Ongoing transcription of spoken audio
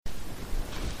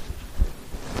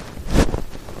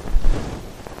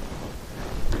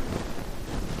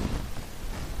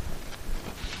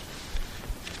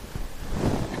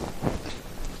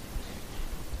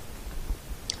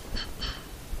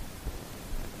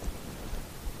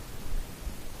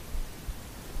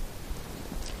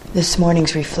This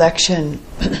morning's reflection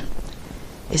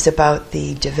is about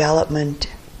the development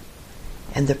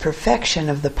and the perfection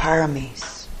of the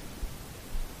Paramis.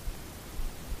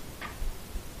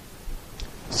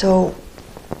 So,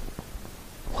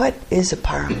 what is a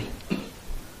Parami?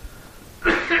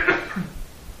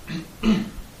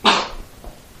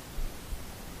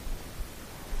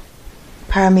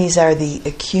 Paramis are the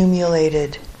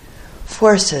accumulated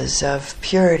forces of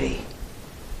purity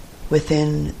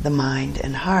within the mind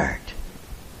and heart.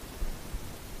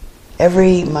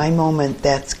 Every mind moment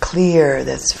that's clear,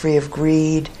 that's free of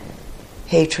greed,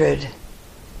 hatred,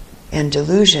 and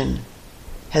delusion,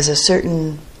 has a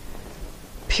certain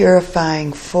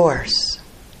purifying force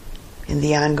in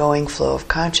the ongoing flow of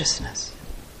consciousness.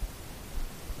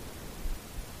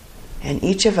 And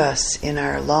each of us in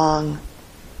our long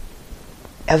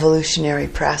evolutionary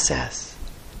process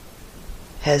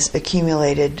has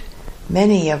accumulated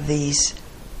many of these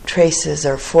traces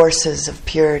or forces of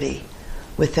purity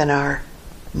within our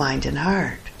mind and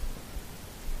heart.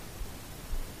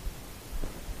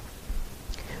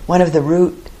 One of the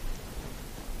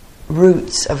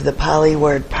roots of the Pali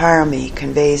word parami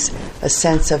conveys a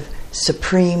sense of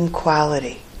supreme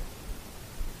quality.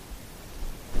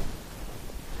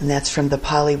 And that's from the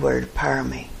Pali word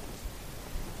parami.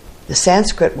 The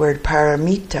Sanskrit word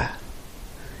paramita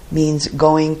means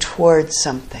going towards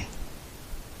something.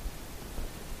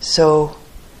 So,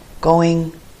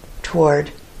 going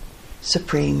toward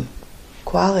supreme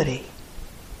quality,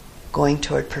 going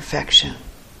toward perfection.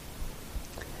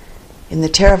 In the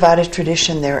Theravada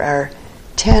tradition, there are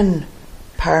 10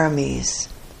 paramis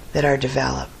that are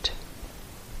developed.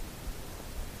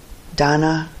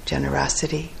 Dana,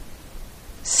 generosity;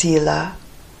 sila,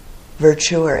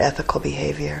 virtue or ethical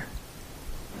behavior;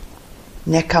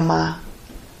 nekama,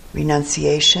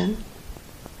 renunciation;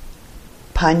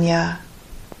 panya,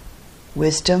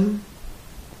 wisdom;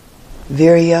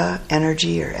 virya,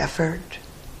 energy or effort;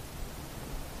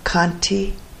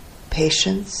 kanti,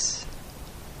 patience;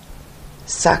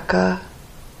 sakka,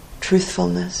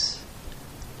 truthfulness;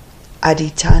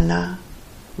 adhitthana,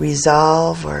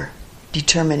 resolve or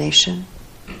determination;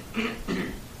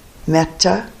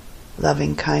 metta,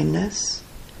 loving kindness;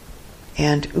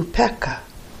 and upekkha,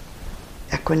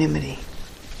 equanimity.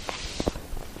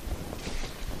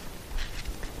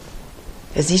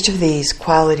 As each of these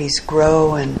qualities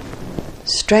grow and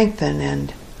strengthen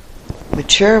and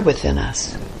mature within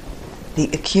us, the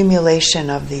accumulation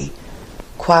of the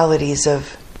qualities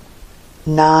of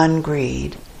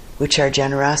non-greed, which are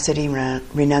generosity,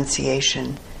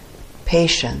 renunciation,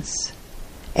 patience,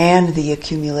 and the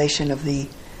accumulation of the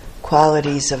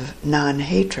qualities of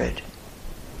non-hatred,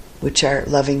 which are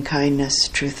loving kindness,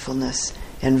 truthfulness,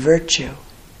 and virtue,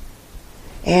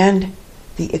 and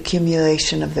the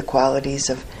accumulation of the qualities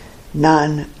of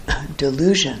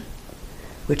non-delusion,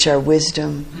 which are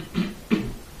wisdom,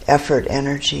 effort,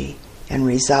 energy, and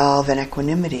resolve and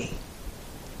equanimity.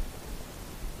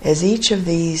 As each of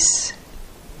these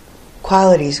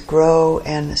qualities grow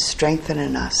and strengthen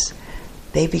in us,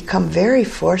 they become very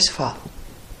forceful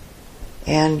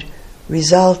and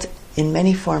result in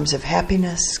many forms of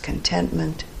happiness,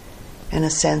 contentment, and a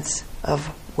sense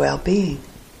of well-being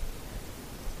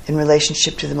in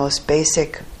relationship to the most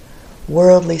basic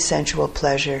worldly sensual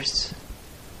pleasures,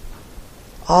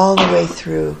 all the way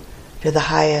through to the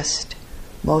highest,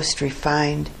 most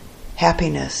refined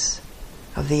happiness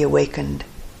of the awakened,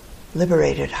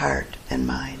 liberated heart and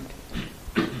mind.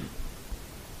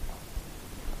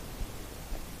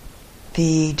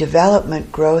 The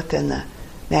development, growth, and the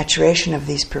maturation of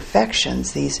these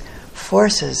perfections, these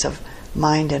forces of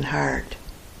mind and heart,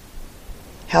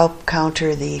 help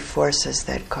counter the forces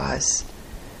that cause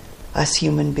us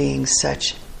human beings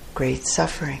such great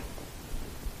suffering.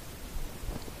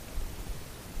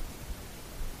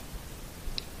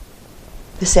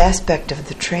 This aspect of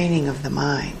the training of the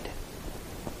mind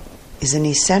is an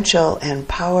essential and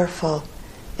powerful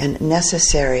and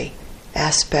necessary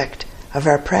aspect of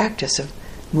our practice of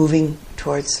moving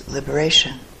towards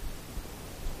liberation.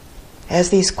 As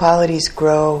these qualities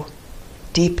grow,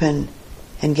 deepen,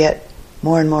 and get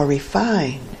more and more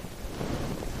refined,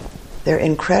 they're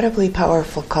incredibly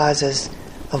powerful causes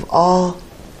of all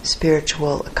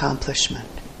spiritual accomplishment.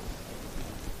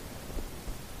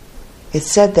 It's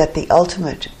said that the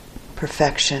ultimate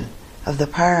perfection of the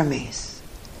Paramis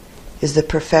is the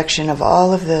perfection of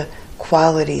all of the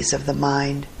qualities of the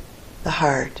mind, the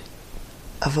heart,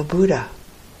 of a Buddha.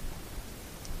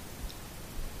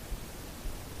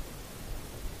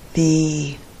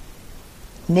 The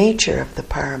nature of the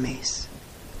Paramis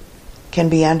can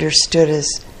be understood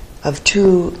as of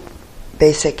two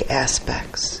basic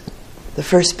aspects. The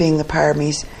first being the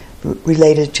paramis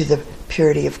related to the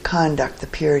purity of conduct, the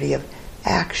purity of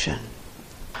action,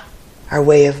 our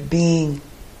way of being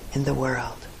in the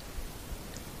world.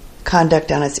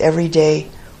 Conduct on its everyday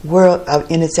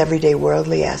in its everyday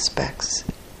worldly aspects.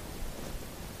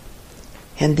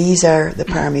 And these are the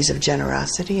paramis of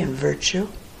generosity and virtue,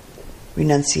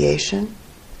 renunciation,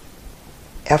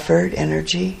 effort,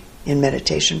 energy in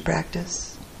meditation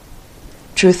practice,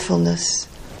 truthfulness,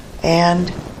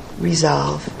 and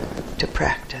resolve to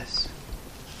practice.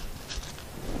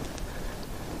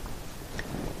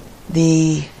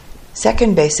 The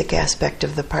second basic aspect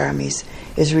of the paramis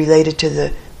is related to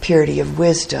the purity of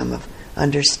wisdom, of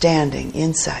understanding,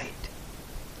 insight,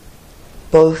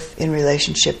 both in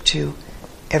relationship to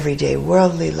everyday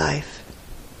worldly life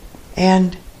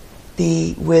and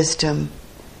the wisdom,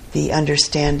 the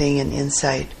understanding and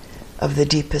insight of the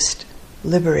deepest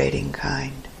liberating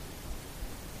kind.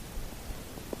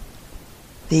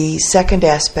 The second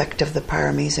aspect of the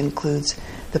paramis includes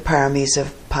the paramis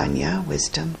of panya,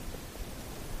 wisdom,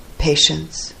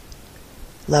 patience,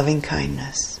 loving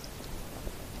kindness,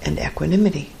 and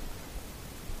equanimity.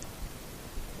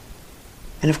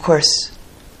 And of course,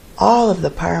 all of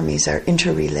the paramis are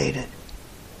interrelated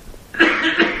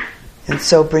and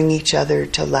so bring each other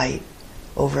to light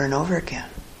over and over again.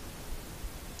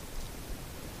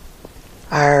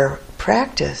 Our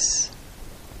practice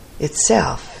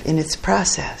itself, in its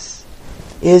process,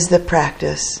 is the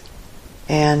practice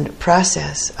and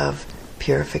process of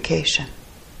purification.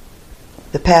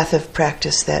 The path of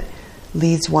practice that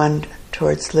leads one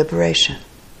towards liberation.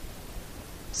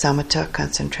 Samatha,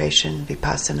 concentration,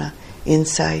 vipassana,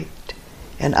 insight,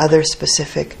 and other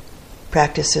specific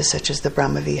practices such as the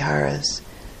Brahmaviharas,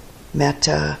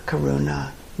 metta,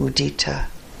 karuna, mudita,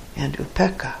 and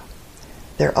upekkha.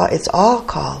 It's all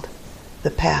called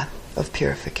the path of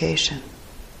purification.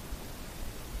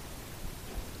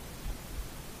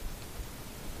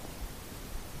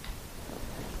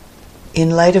 In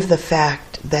light of the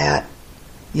fact that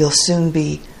you'll soon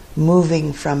be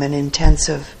moving from an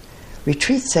intensive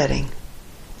retreat setting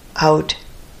out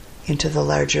into the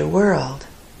larger world,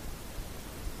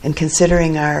 and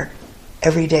considering our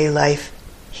everyday life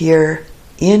here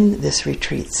in this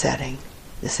retreat setting,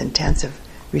 this intensive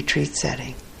retreat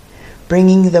setting,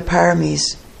 bringing the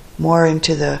paramis more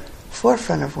into the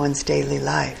forefront of one's daily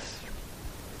life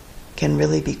can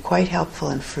really be quite helpful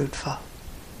and fruitful.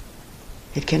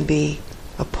 It can be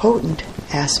a potent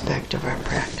aspect of our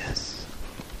practice.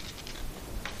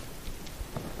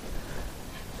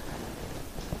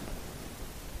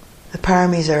 The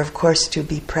paramis are, of course, to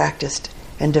be practiced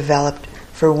and developed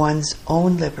for one's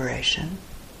own liberation,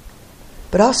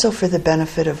 but also for the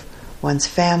benefit of one's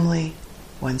family,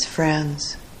 one's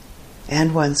friends,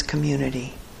 and one's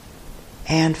community,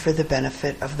 and for the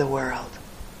benefit of the world.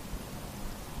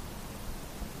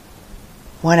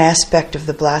 One aspect of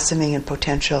the blossoming and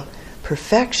potential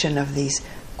perfection of these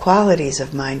qualities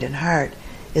of mind and heart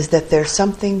is that there's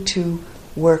something to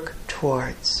work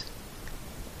towards,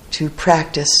 to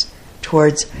practice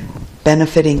towards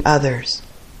benefiting others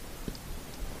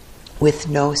with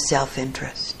no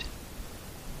self-interest.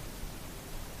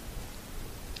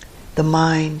 The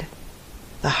mind,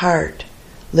 the heart,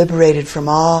 liberated from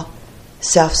all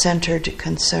self-centered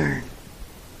concern.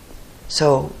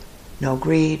 So, no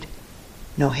greed,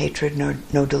 no hatred,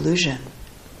 no delusion,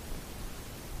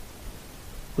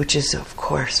 which is, of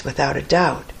course, without a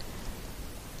doubt,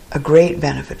 a great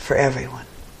benefit for everyone,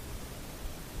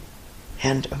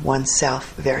 and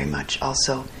oneself very much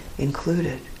also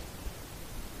included.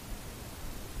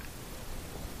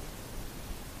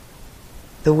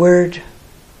 The word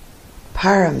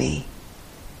parami,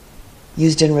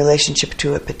 used in relationship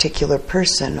to a particular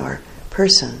person or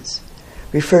persons,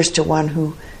 refers to one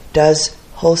who does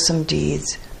wholesome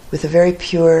deeds with a very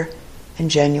pure and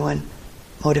genuine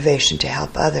motivation to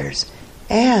help others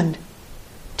and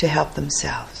to help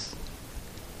themselves,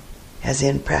 as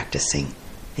in practicing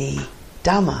the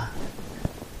Dhamma,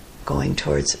 going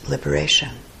towards liberation.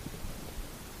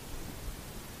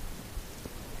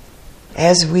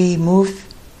 As we move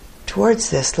towards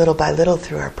this little by little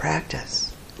through our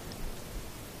practice,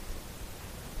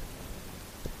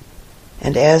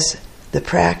 and as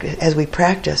we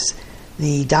practice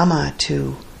the Dhamma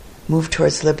to move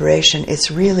towards liberation,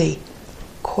 it's really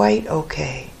quite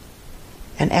okay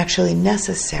and actually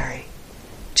necessary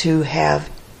to have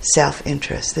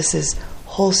self-interest. This is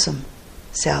wholesome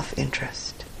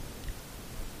self-interest.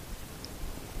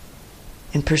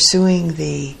 In pursuing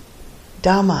the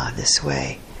Dhamma this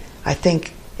way, I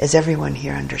think, as everyone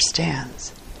here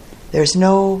understands, there's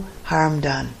no harm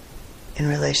done in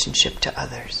relationship to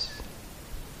others.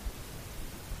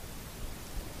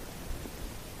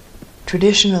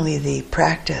 traditionally the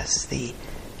practice, the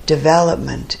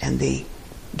development, and the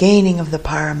gaining of the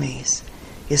paramis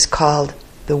is called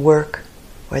the work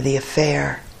or the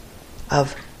affair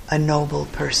of a noble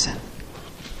person.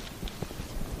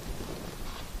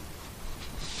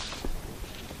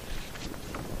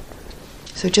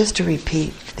 So just to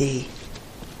repeat the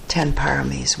 10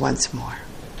 paramis once more.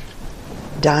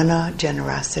 Dana,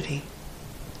 generosity.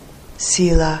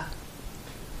 Sila,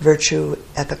 virtue,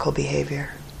 ethical behavior.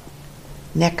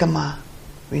 Nekama,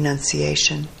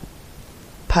 renunciation.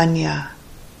 Panya,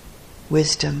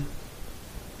 wisdom.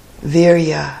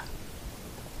 Virya,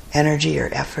 energy or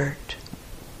effort.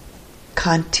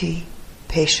 Kanti,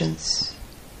 patience.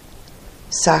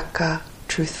 Sakka,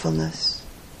 truthfulness.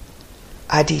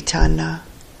 Adhitthana,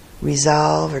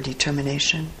 resolve or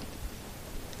determination.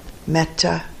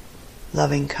 Metta,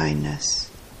 loving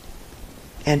kindness.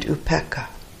 And upekkha,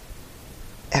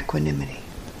 equanimity.